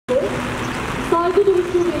saygı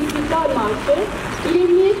duruşu ve istiklal marşı, İl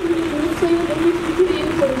Emniyet Müdürlüğü'nün Sayın Emniyet Müdürü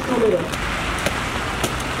yeni konuşmaları.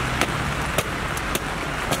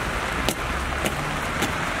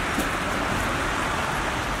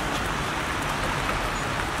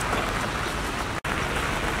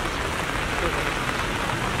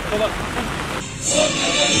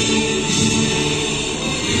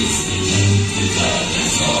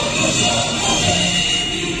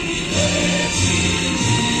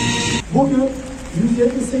 Bugün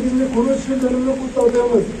 178. kuruluş yıl dönümünü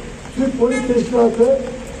kutladığımız Türk Polis Teşkilatı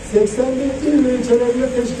 81 il ve ilçelerinde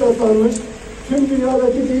teşkilatlanmış, tüm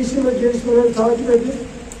dünyadaki değişim ve gelişmeleri takip edip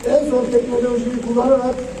en son teknolojiyi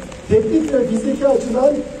kullanarak teknik ve fiziki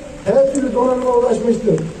açıdan her türlü donanıma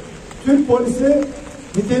ulaşmıştır. Türk polisi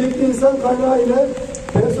nitelikli insan kaynağı ile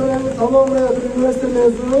personelini tamamlayan üniversite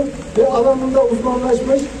mezunu ve alanında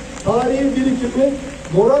uzmanlaşmış, tarihi birikimi,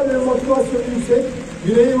 moral ve motivasyonu yüksek,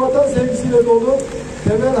 yüreği vatan sevgisiyle dolu,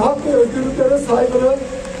 temel hak ve özgürlüklere saygılı,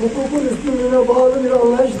 hukukun üstünlüğüne bağlı bir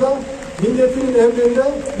anlayışla milletinin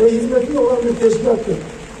emrinde ve hizmetinde olan bir teşkilattır.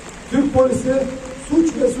 Türk polisi suç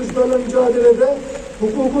ve suçlarla mücadelede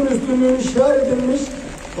hukukun üstünlüğünü şiar edilmiş,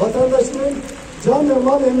 vatandaşının can ve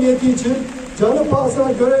mal emniyeti için canı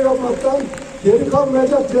pahasına görev yapmaktan geri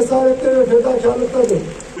kalmayacak cesaretleri ve fedakarlıktadır.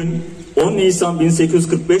 10 Nisan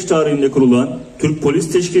 1845 tarihinde kurulan Türk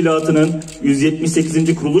Polis Teşkilatı'nın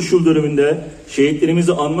 178. kuruluş yıl dönümünde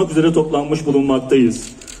şehitlerimizi anmak üzere toplanmış bulunmaktayız.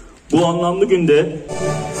 Bu anlamlı günde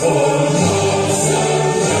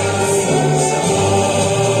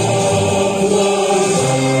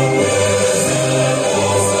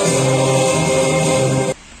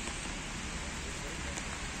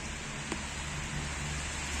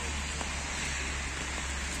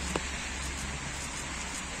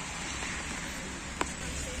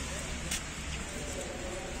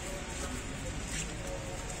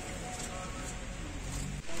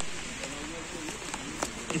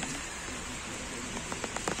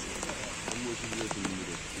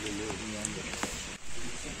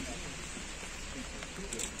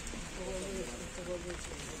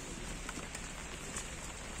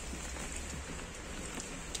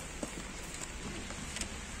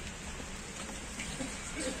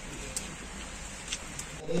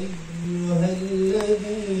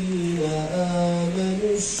eyyühellezîne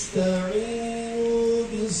âmenü ista'înû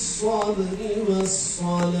bis-sabri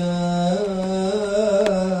ve's-salâh.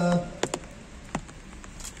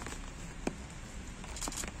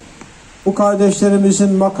 Bu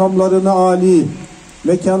kardeşlerimizin makamlarını âli,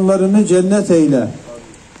 mekanlarını cennet eyle.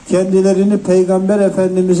 Kendilerini Peygamber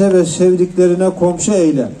Efendimiz'e ve sevdiklerine komşu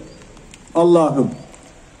eyle. Allah'ım,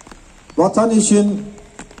 vatan için,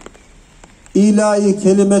 ilahi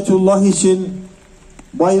kelimetullah için,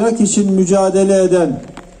 bayrak için mücadele eden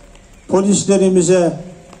polislerimize,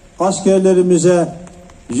 askerlerimize,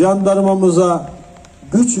 jandarmamıza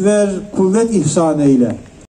güç ver, kuvvet ihsan eyle.